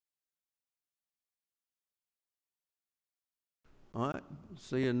All right,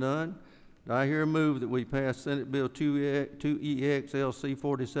 seeing none, do I hear a move that we pass Senate Bill 2EX LC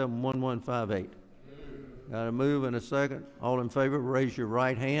 471158? Got a move and a second. All in favor, raise your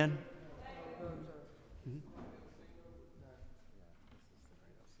right hand.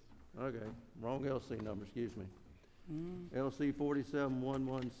 Okay, wrong LC number, excuse me. LC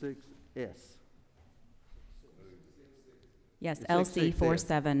 47116S. Yes, 66, LC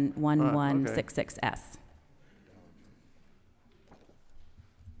 471166S.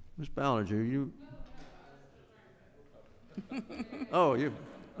 Ms. Ballinger, you? Oh, you,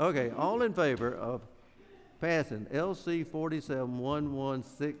 okay, all in favor of passing LC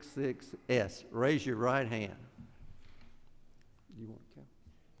 471166S, raise your right hand. You want to count?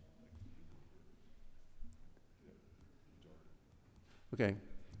 Okay,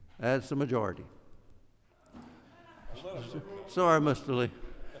 that's the majority. Sorry, Mr. Lee.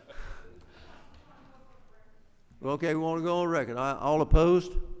 Okay, we want to go on record. All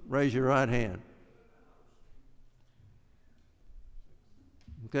opposed, raise your right hand.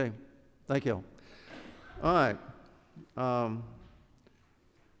 Okay, thank you. All right.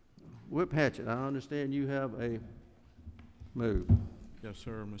 Whip Hatchett, I understand you have a move. Yes,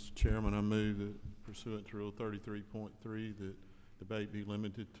 sir, Mr. Chairman. I move that pursuant to Rule 33.3 that debate be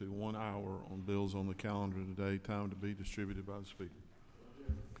limited to 1 hour on bills on the calendar today, time to be distributed by the Speaker.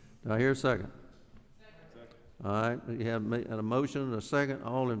 Do I hear a second? Second. All right, you have a motion and a second.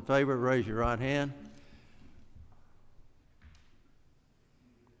 All in favor, raise your right hand.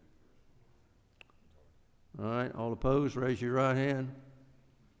 All right, all opposed, raise your right hand.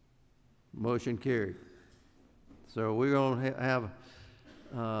 Motion carried. So we're going to have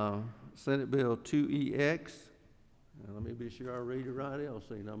Senate Bill 2EX. Let me be sure I read the right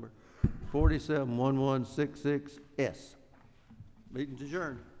LC number. 471166S. Meeting's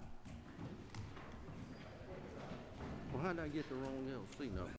adjourned. Well, how did I get the wrong LC number?